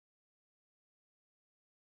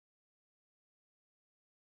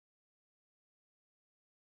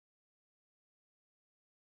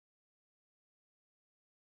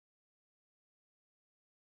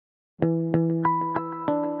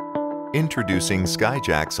Introducing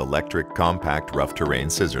Skyjack's electric compact rough terrain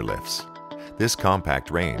scissor lifts. This compact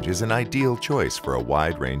range is an ideal choice for a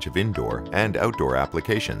wide range of indoor and outdoor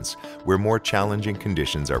applications where more challenging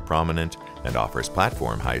conditions are prominent and offers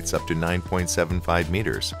platform heights up to 9.75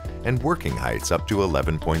 meters and working heights up to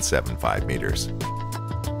 11.75 meters.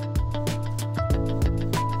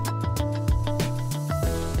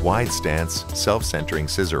 Wide stance, self-centering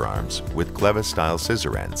scissor arms with clevis-style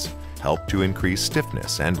scissor ends help to increase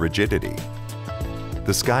stiffness and rigidity.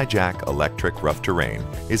 The Skyjack electric rough terrain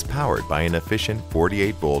is powered by an efficient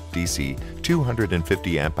 48-volt DC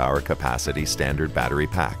 250 amp-hour capacity standard battery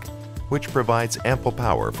pack, which provides ample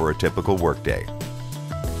power for a typical workday.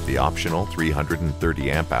 The optional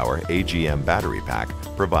 330 amp-hour AGM battery pack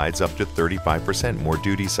provides up to 35% more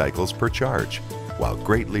duty cycles per charge, while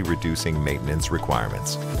greatly reducing maintenance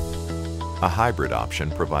requirements. A hybrid option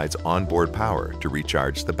provides onboard power to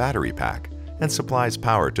recharge the battery pack and supplies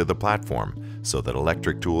power to the platform so that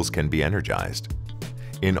electric tools can be energized.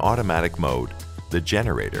 In automatic mode, the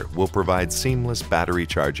generator will provide seamless battery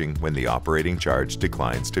charging when the operating charge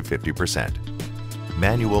declines to 50%.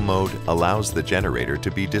 Manual mode allows the generator to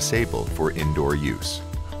be disabled for indoor use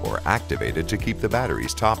or activated to keep the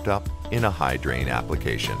batteries topped up in a high drain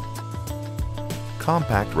application.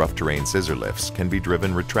 Compact rough terrain scissor lifts can be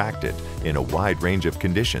driven retracted in a wide range of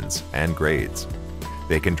conditions and grades.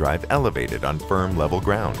 They can drive elevated on firm level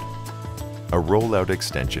ground. A roll-out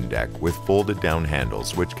extension deck with folded down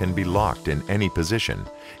handles which can be locked in any position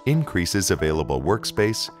increases available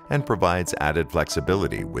workspace and provides added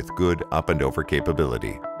flexibility with good up and over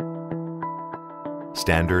capability.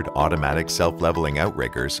 Standard automatic self-leveling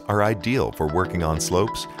outriggers are ideal for working on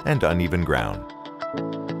slopes and uneven ground.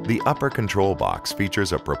 The upper control box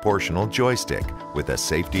features a proportional joystick with a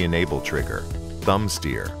safety-enabled trigger, thumb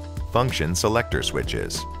steer, function selector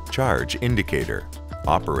switches, charge indicator,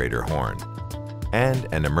 operator horn, and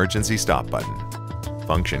an emergency stop button.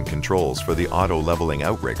 Function controls for the auto-leveling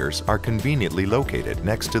outriggers are conveniently located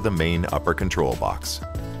next to the main upper control box.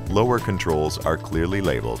 Lower controls are clearly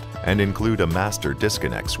labeled and include a master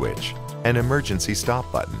disconnect switch, an emergency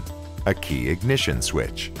stop button, a key ignition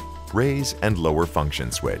switch, raise and lower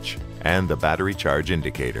function switch, and the battery charge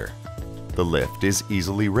indicator. The lift is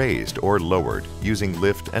easily raised or lowered using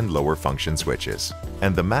lift and lower function switches,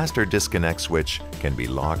 and the master disconnect switch can be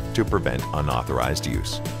locked to prevent unauthorized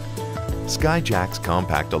use. Skyjack's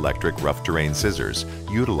compact electric rough terrain scissors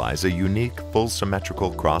utilize a unique full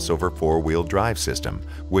symmetrical crossover four-wheel drive system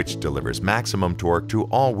which delivers maximum torque to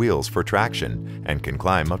all wheels for traction and can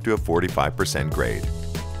climb up to a 45% grade.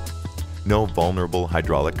 No vulnerable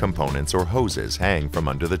hydraulic components or hoses hang from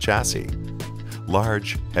under the chassis.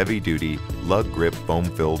 Large, heavy-duty, lug-grip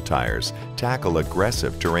foam-filled tires tackle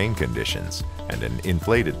aggressive terrain conditions, and an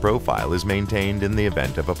inflated profile is maintained in the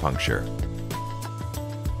event of a puncture.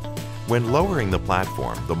 When lowering the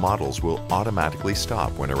platform, the models will automatically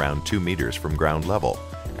stop when around 2 meters from ground level,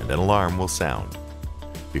 and an alarm will sound.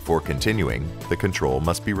 Before continuing, the control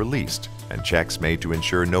must be released, and checks made to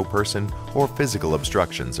ensure no person or physical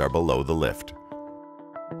obstructions are below the lift.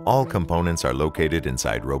 All components are located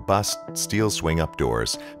inside robust steel swing-up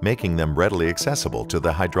doors, making them readily accessible to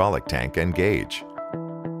the hydraulic tank and gauge.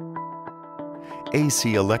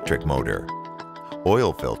 AC electric motor,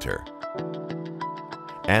 oil filter,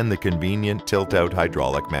 and the convenient tilt-out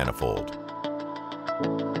hydraulic manifold.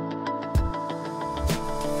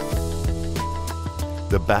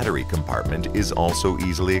 The battery compartment is also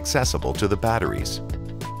easily accessible to the batteries,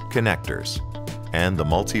 connectors, and the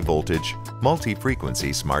multi-voltage,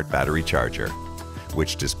 multi-frequency smart battery charger,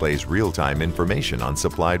 which displays real-time information on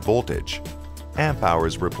supplied voltage, amp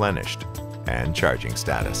hours replenished, and charging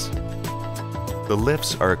status. The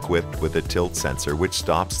lifts are equipped with a tilt sensor which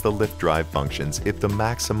stops the lift drive functions if the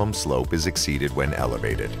maximum slope is exceeded when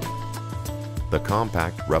elevated. The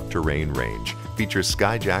compact rough terrain range features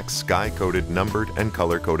Skyjack's sky-coded numbered and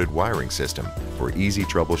color-coded wiring system for easy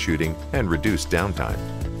troubleshooting and reduced downtime.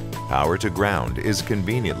 Power to ground is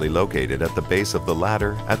conveniently located at the base of the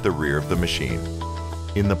ladder at the rear of the machine.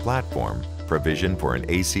 In the platform, provision for an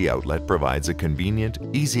AC outlet provides a convenient,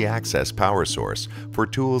 easy-access power source for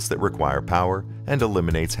tools that require power and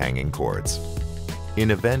eliminates hanging cords.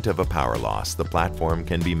 In event of a power loss, the platform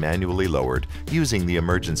can be manually lowered using the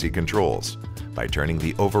emergency controls by turning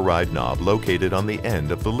the override knob located on the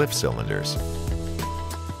end of the lift cylinders,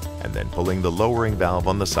 and then pulling the lowering valve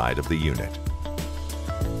on the side of the unit.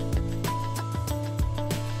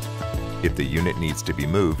 If the unit needs to be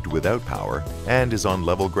moved without power and is on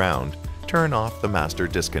level ground, turn off the master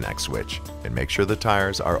disconnect switch and make sure the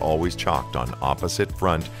tires are always chocked on opposite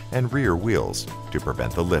front and rear wheels to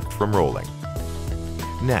prevent the lift from rolling.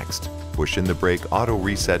 Next, push in the brake auto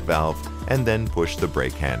reset valve and then push the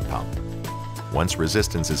brake hand pump. Once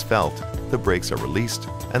resistance is felt, the brakes are released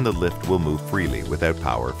and the lift will move freely without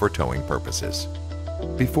power for towing purposes.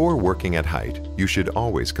 Before working at height, you should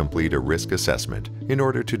always complete a risk assessment in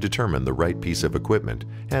order to determine the right piece of equipment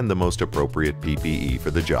and the most appropriate PPE for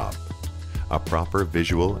the job. A proper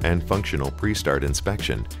visual and functional pre-start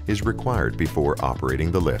inspection is required before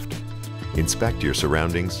operating the lift. Inspect your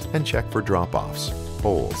surroundings and check for drop-offs,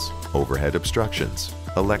 holes, overhead obstructions,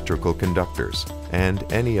 electrical conductors, and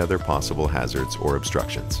any other possible hazards or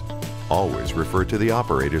obstructions. Always refer to the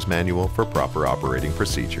operator's manual for proper operating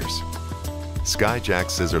procedures. Skyjack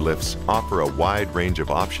scissor lifts offer a wide range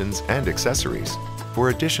of options and accessories. For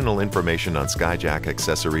additional information on Skyjack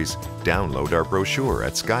accessories, download our brochure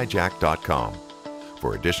at skyjack.com.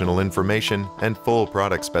 For additional information and full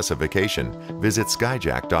product specification, visit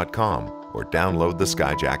skyjack.com or download the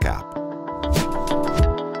Skyjack app.